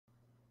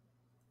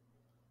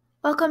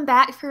Welcome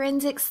back,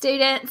 forensic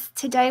students.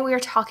 Today we are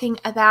talking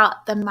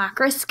about the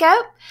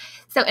microscope.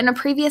 So in a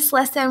previous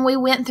lesson, we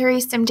went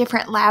through some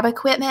different lab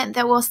equipment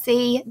that we'll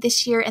see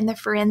this year in the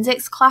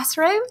forensics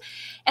classroom.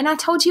 And I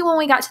told you when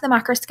we got to the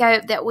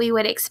microscope that we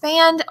would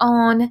expand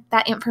on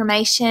that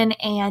information,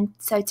 and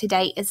so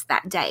today is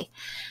that day.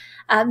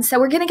 So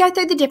we're going to go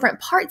through the different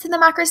parts of the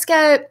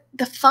microscope,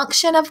 the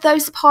function of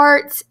those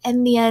parts,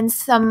 and then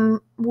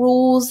some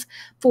rules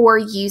for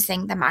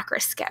using the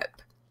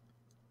microscope.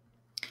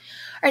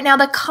 All right, now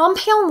the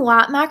compound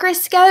light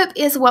microscope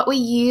is what we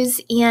use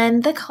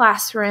in the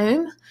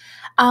classroom,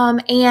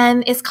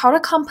 and it's called a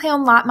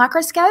compound light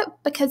microscope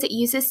because it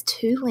uses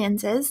two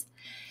lenses.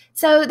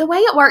 So the way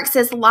it works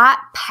is light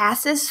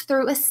passes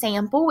through a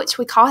sample, which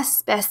we call a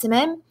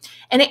specimen,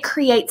 and it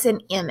creates an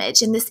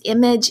image. And this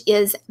image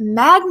is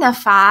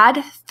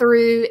magnified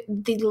through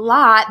the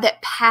light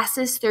that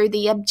passes through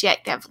the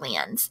objective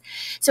lens.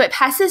 So it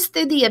passes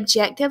through the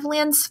objective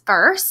lens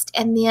first,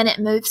 and then it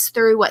moves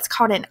through what's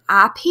called an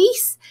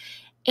eyepiece,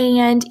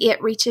 and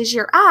it reaches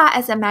your eye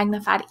as a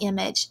magnified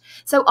image.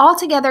 So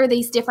altogether,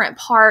 these different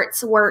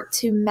parts work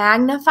to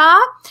magnify,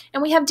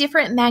 and we have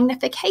different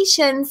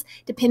magnifications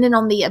depending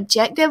on the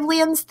objective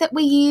lens that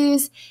we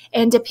use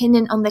and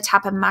depending on the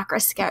type of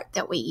microscope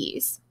that we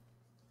use.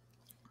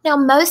 Now,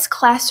 most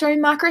classroom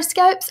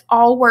microscopes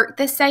all work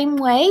the same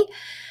way.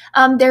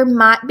 There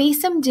might be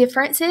some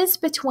differences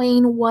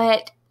between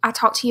what I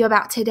talked to you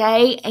about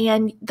today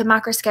and the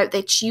microscope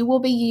that you will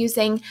be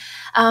using,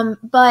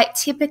 but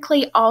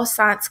typically all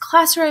science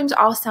classrooms,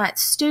 all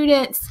science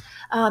students,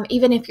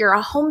 even if you're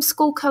a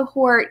homeschool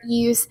cohort,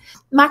 use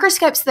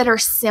microscopes that are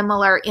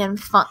similar in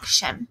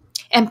function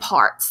and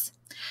parts.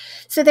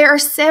 So there are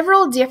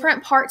several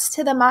different parts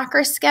to the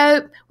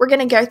microscope. We're going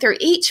to go through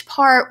each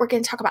part. We're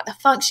going to talk about the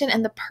function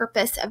and the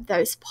purpose of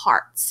those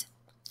parts.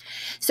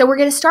 So we're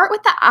going to start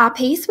with the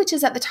eyepiece, which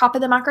is at the top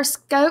of the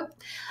microscope.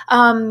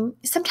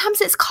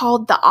 Sometimes it's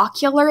called the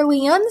ocular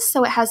lens,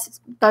 so it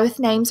has both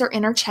names are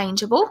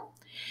interchangeable.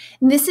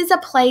 And this is a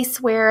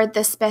place where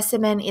the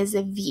specimen is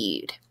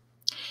viewed.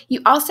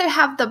 You also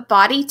have the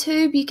body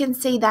tube. You can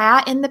see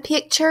that in the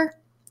picture.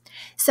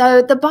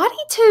 So the body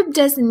tube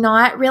does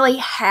not really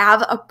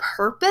have a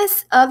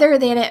purpose other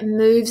than it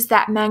moves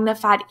that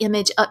magnified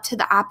image up to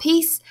the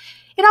eyepiece.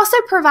 It also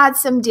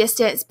provides some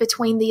distance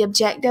between the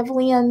objective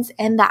lens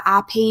and the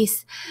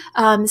eyepiece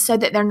so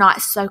that they're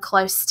not so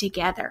close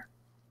together.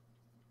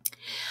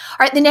 All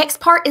right, the next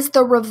part is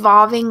the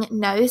revolving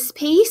nose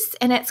piece,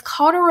 and it's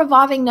called a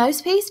revolving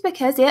nose piece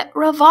because it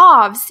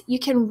revolves. You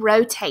can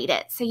rotate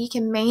it, so you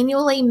can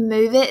manually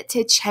move it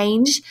to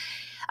change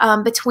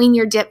between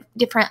your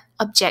different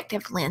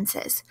objective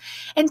lenses.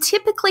 And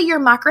typically your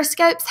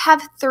microscopes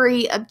have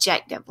 3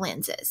 objective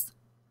lenses.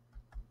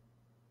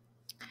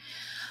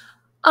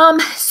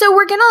 So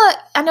we're gonna,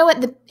 I know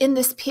in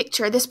this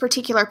picture, this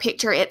particular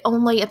picture, it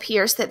only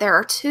appears that there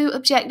are 2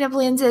 objective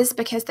lenses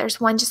because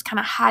there's one just kind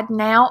of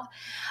hiding out.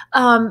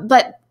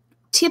 But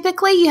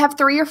typically you have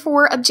 3 or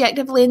 4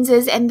 objective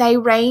lenses, and they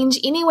range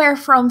anywhere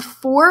from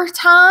 4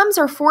 times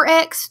or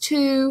 4x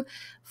to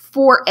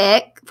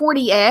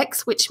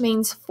 40x, which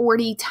means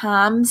 40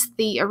 times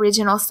the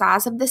original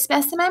size of the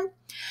specimen.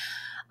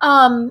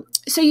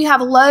 So you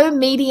have low,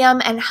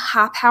 medium, and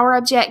high power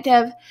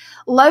objective.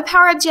 Low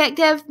power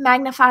objective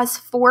magnifies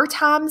 4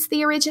 times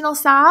the original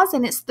size,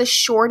 and it's the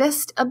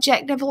shortest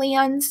objective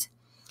lens.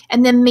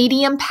 And then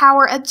medium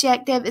power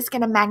objective is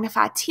going to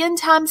magnify 10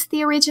 times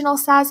the original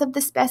size of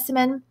the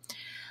specimen.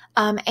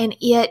 And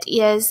it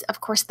is,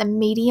 of course, the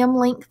medium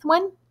length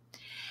one.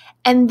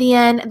 And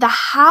then the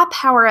high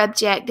power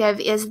objective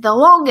is the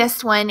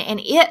longest one, and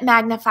it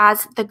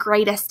magnifies the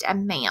greatest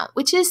amount,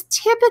 which is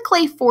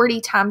typically 40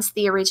 times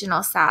the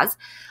original size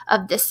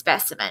of the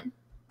specimen.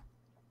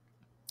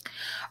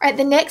 All right,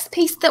 the next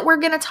piece that we're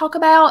going to talk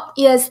about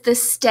is the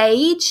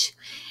stage,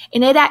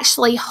 and it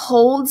actually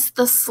holds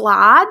the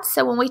slide.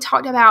 So when we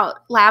talked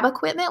about lab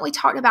equipment, we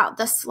talked about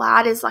the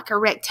slide is like a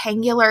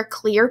rectangular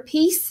clear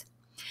piece.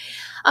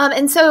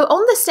 And so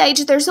on the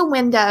stage, there's a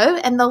window,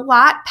 and the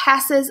light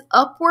passes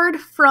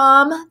upward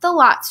from the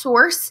light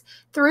source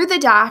through the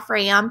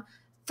diaphragm,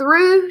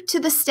 through to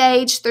the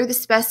stage, through the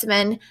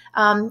specimen,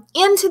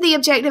 into the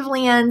objective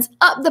lens,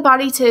 up the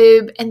body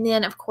tube, and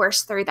then, of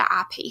course, through the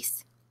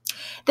eyepiece.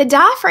 The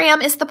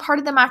diaphragm is the part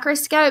of the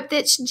microscope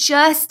that's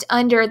just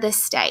under the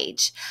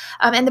stage.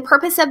 And the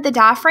purpose of the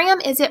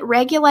diaphragm is it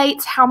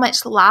regulates how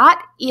much light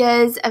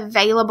is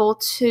available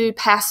to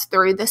pass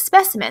through the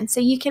specimen. So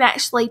you can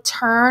actually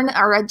turn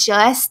or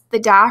adjust the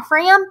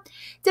diaphragm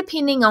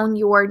depending on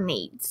your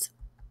needs.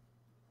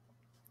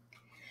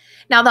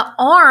 Now, the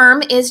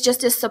arm is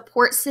just a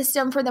support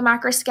system for the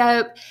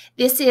microscope.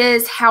 This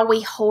is how we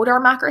hold our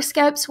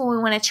microscopes when we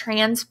want to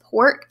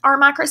transport our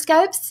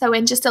microscopes. So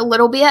in just a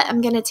little bit,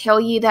 I'm going to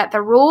tell you that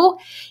the rule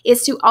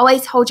is to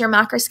always hold your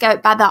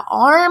microscope by the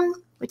arm,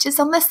 which is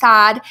on the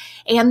side,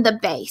 and the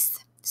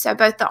base. So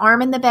both the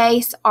arm and the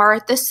base are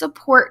the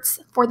supports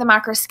for the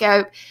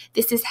microscope.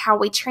 This is how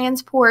we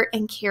transport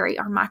and carry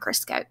our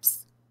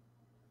microscopes.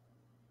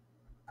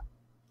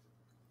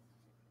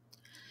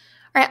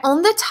 All right,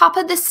 on the top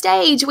of the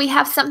stage, we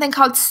have something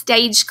called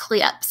stage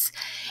clips.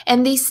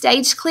 And these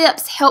stage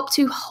clips help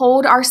to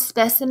hold our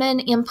specimen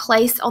in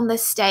place on the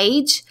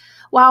stage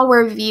while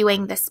we're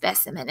viewing the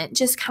specimen. It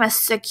just kind of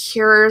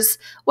secures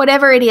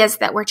whatever it is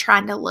that we're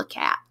trying to look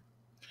at.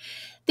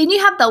 Then you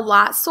have the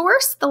light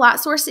source. The light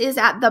source is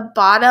at the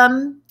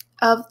bottom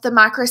of the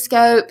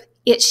microscope.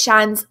 It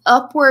shines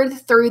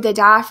upward through the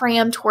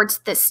diaphragm towards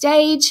the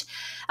stage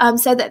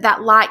so that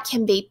that light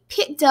can be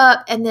picked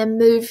up and then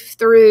move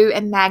through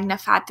and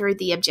magnified through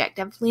the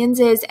objective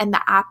lenses and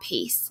the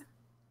eyepiece.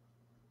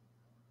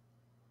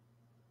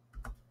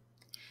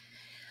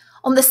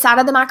 On the side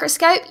of the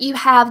microscope, you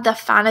have the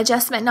fine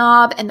adjustment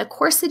knob and the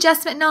coarse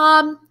adjustment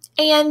knob.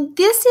 And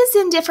this is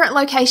in different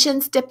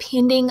locations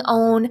depending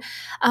on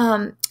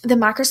the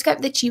microscope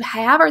that you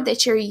have or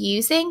that you're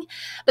using.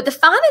 But the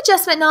fine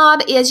adjustment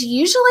knob is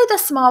usually the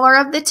smaller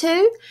of the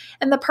two,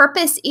 and the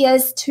purpose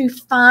is to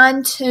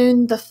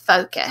fine-tune the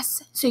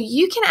focus. So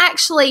you can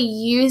actually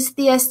use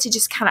this to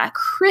just kind of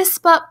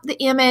crisp up the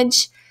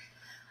image,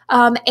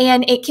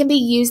 and it can be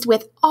used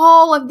with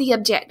all of the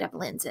objective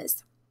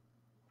lenses.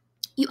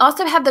 You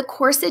also have the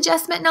coarse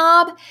adjustment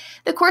knob.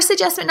 The coarse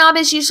adjustment knob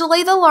is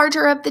usually the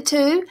larger of the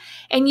two,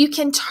 and you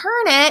can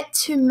turn it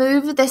to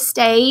move the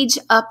stage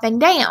up and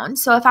down.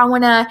 So if I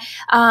want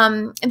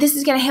to, this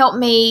is going to help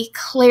me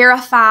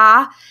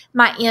clarify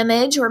my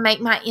image or make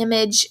my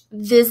image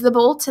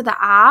visible to the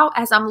eye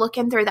as I'm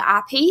looking through the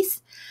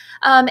eyepiece.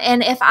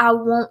 And if I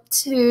want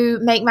to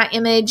make my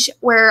image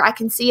where I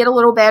can see it a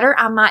little better,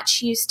 I might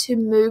choose to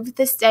move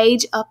the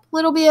stage up a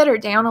little bit or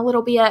down a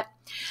little bit.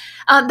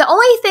 The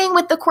only thing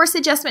with the coarse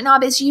adjustment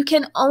knob is you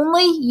can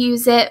only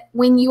use it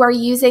when you are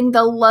using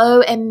the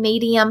low and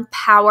medium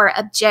power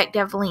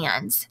objective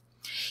lens.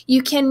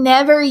 You can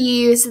never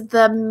use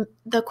the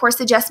coarse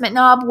adjustment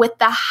knob with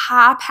the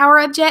high power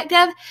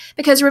objective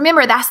because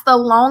remember, that's the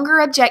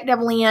longer objective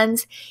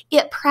lens.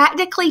 It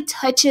practically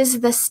touches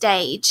the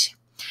stage.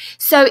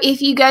 So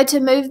if you go to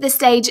move the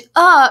stage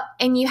up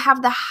and you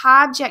have the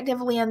high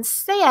objective lens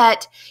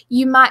set,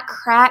 you might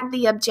crack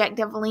the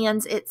objective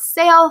lens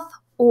itself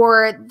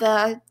or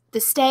the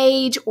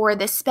stage or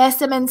the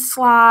specimen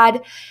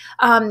slide.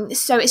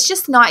 So it's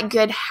just not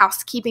good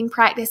housekeeping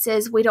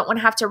practices. We don't want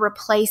to have to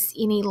replace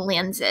any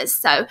lenses.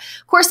 So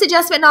coarse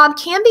adjustment knob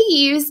can be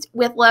used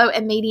with low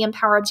and medium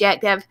power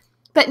objective,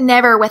 but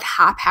never with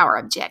high power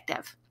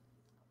objective.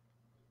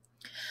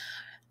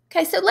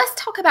 Okay, so let's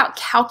talk about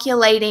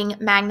calculating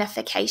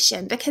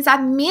magnification because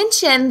I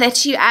mentioned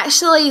that you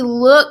actually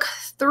look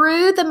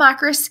through the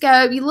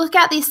microscope, you look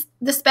at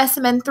the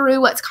specimen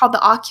through what's called the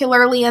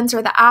ocular lens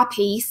or the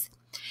eyepiece.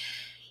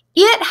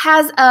 It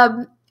has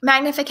a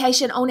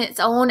magnification on its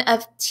own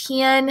of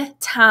 10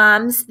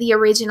 times the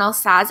original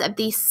size of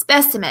the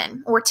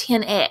specimen, or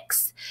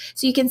 10x.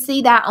 So you can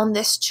see that on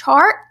this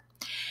chart.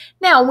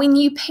 Now, when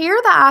you pair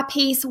the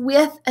eyepiece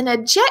with an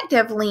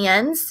objective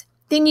lens,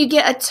 then you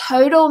get a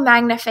total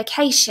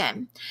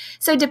magnification.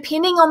 So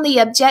depending on the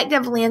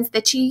objective lens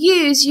that you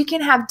use, you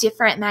can have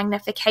different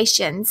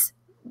magnifications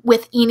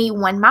with any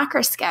one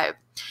microscope.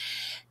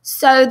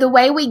 So the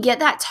way we get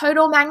that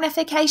total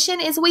magnification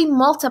is we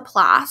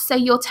multiply. So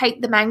you'll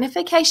take the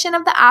magnification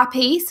of the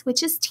eyepiece,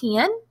 which is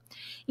 10.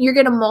 You're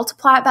going to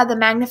multiply it by the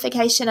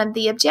magnification of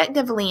the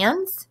objective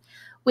lens,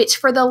 which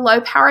for the low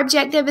power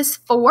objective is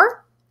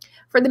 4.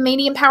 For the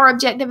medium power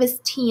objective is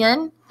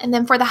 10. And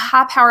then for the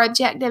high power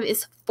objective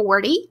is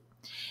 40.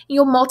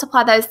 You'll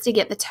multiply those to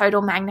get the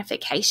total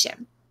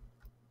magnification.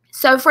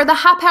 So for the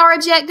high power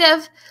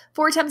objective,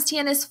 4 times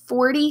 10 is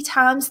 40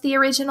 times the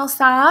original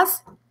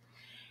size.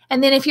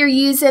 And then if you're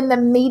using the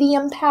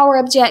medium power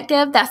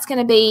objective, that's going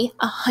to be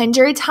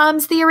 100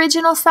 times the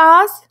original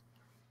size.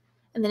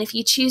 And then if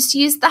you choose to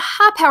use the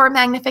high power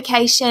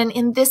magnification,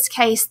 in this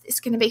case, it's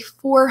going to be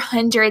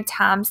 400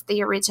 times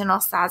the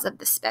original size of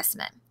the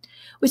specimen,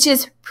 which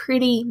is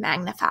pretty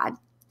magnified.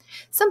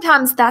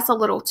 Sometimes that's a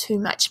little too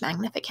much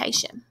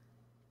magnification.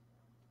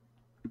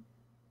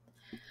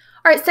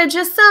 All right, so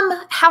just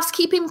some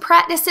housekeeping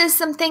practices,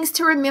 some things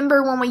to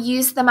remember when we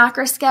use the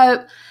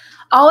microscope.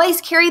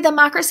 Always carry the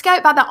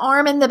microscope by the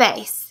arm and the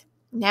base.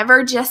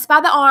 Never just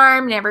by the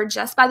arm, never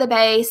just by the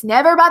base,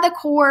 never by the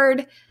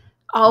cord,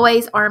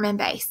 always arm and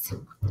base.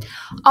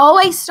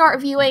 Always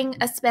start viewing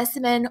a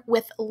specimen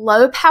with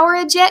low power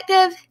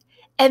objective,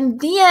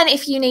 and then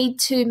if you need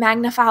to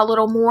magnify a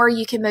little more,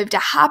 you can move to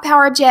high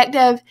power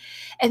objective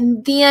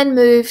and then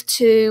move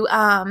to,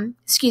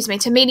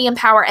 to medium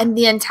power and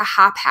then to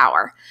high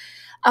power.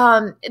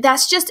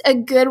 That's just a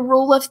good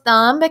rule of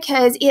thumb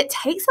because it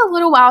takes a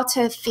little while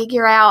to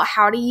figure out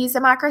how to use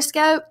a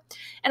microscope.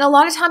 And a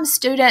lot of times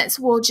students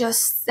will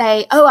just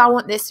say, oh, I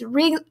want this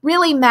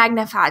really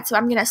magnified, so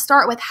I'm going to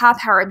start with high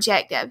power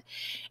objective.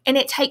 And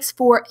it takes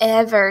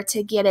forever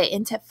to get it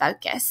into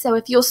focus. So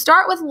if you'll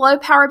start with low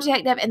power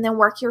objective and then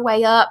work your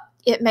way up,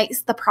 it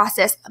makes the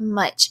process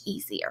much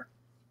easier.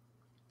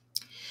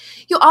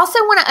 You'll also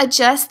want to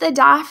adjust the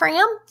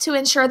diaphragm to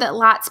ensure that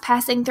light's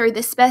passing through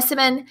the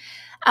specimen.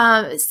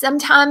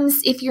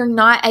 Sometimes if you're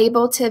not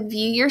able to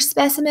view your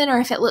specimen or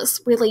if it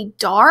looks really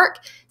dark,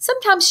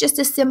 sometimes just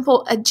a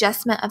simple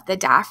adjustment of the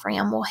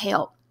diaphragm will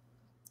help.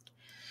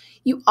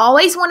 You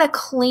always want to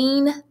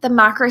clean the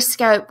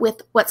microscope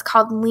with what's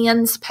called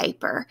lens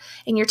paper,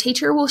 and your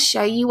teacher will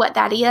show you what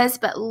that is,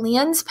 but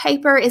lens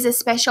paper is a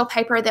special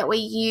paper that we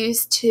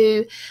use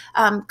to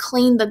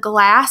clean the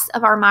glass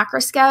of our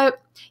microscope.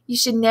 You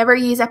should never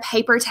use a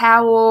paper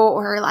towel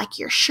or like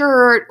your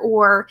shirt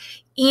or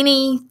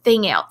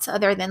anything else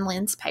other than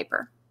lens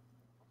paper.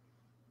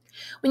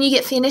 When you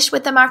get finished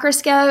with the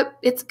microscope,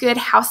 it's good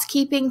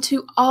housekeeping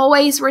to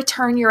always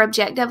return your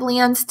objective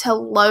lens to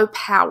low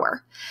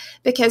power.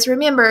 Because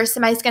remember,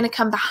 somebody's going to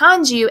come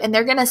behind you and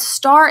they're going to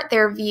start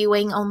their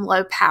viewing on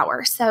low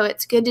power. So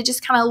it's good to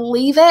just kind of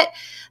leave it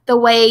the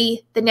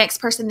way the next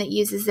person that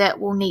uses it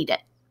will need it.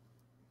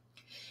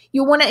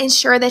 You'll want to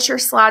ensure that your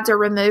slides are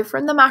removed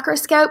from the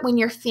microscope when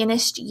you're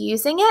finished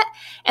using it,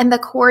 and the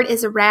cord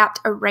is wrapped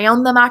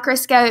around the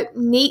microscope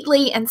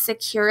neatly and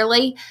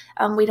securely.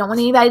 We don't want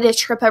anybody to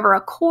trip over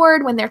a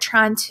cord when they're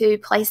trying to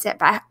place it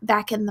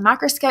back in the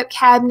microscope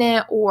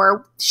cabinet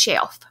or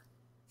shelf.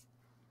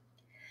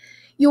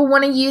 You'll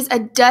want to use a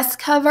dust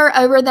cover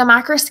over the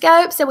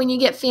microscope, so when you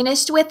get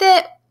finished with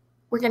it,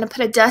 we're going to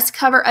put a dust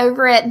cover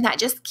over it, and that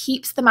just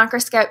keeps the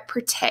microscope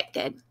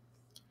protected.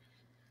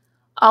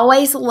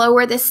 Always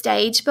lower the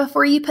stage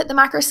before you put the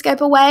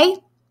microscope away.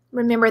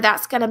 Remember,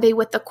 that's going to be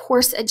with the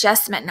coarse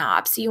adjustment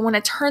knob. So you want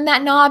to turn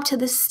that knob till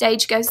the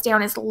stage goes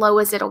down as low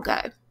as it'll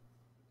go.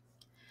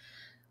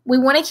 We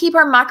want to keep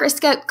our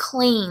microscope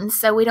clean,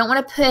 so we don't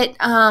want to put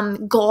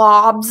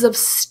globs of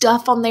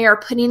stuff on there or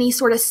put any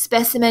sort of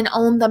specimen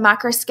on the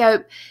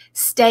microscope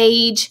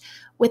stage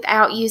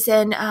without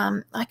using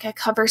like a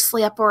cover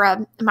slip or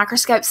a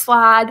microscope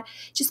slide.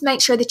 Just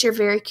make sure that you're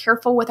very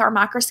careful with our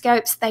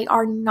microscopes. They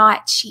are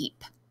not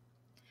cheap.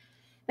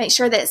 Make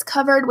sure that it's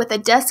covered with a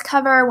dust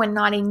cover when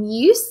not in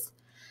use.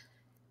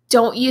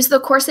 Don't use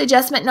the coarse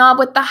adjustment knob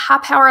with the high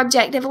power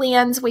objective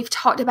lens. We've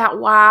talked about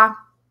why.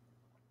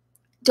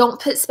 Don't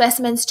put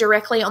specimens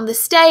directly on the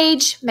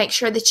stage. Make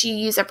sure that you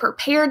use a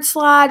prepared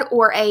slide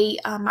or a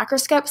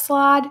microscope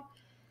slide.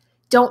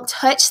 Don't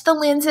touch the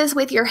lenses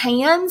with your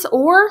hands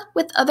or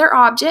with other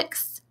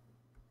objects.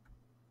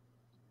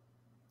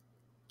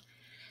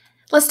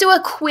 Let's do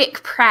a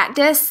quick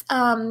practice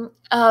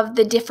of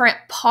the different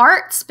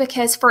parts,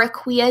 because for a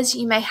quiz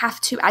you may have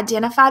to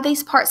identify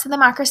these parts of the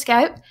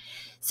microscope.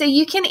 So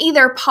you can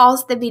either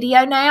pause the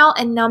video now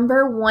and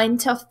number 1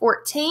 to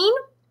 14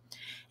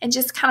 and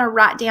just kind of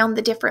write down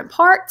the different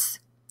parts,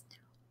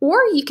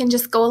 or you can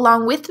just go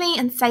along with me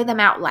and say them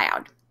out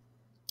loud.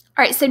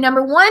 All right, so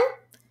number 1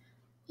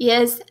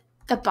 is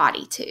the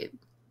body tube.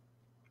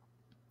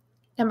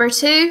 Number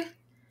 2,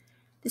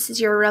 this is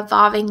your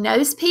revolving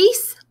nose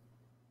piece.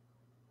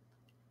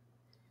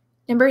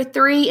 Number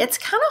 3, it's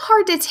kind of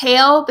hard to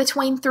tell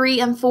between 3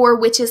 and 4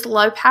 which is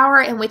low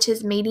power and which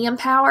is medium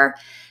power.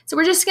 So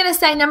we're just going to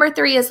say number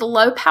 3 is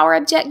low power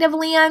objective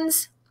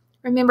lens.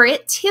 Remember,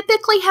 it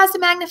typically has a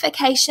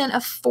magnification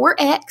of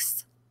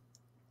 4x,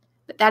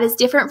 but that is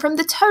different from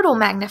the total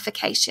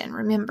magnification,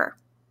 remember.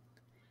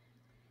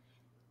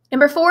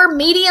 Number 4,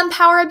 medium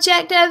power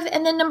objective,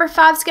 and then number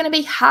 5 is going to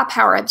be high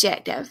power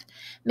objective.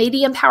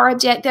 Medium power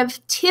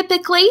objective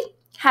typically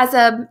has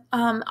a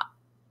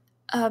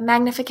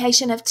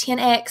magnification of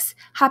 10x.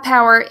 High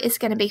power is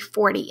going to be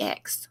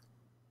 40x.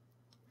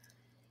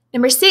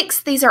 Number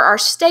 6, these are our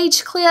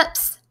stage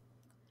clips.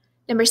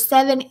 Number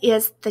 7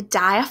 is the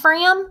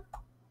diaphragm.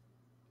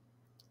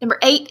 Number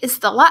 8 is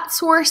the light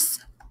source.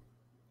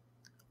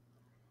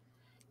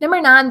 Number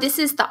 9, this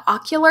is the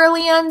ocular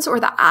lens or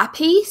the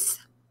eyepiece.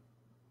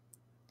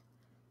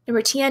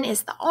 Number 10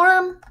 is the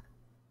arm.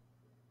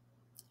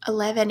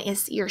 11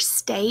 is your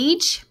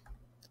stage.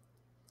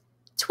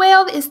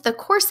 12 is the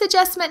coarse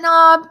adjustment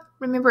knob.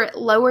 Remember, it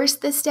lowers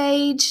the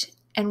stage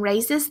and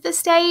raises the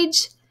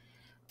stage.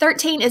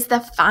 13 is the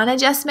fine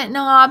adjustment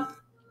knob.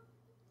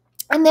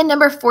 And then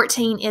number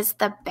 14 is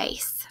the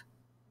base.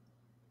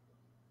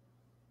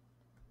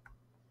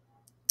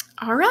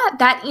 All right,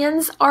 that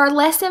ends our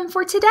lesson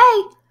for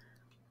today.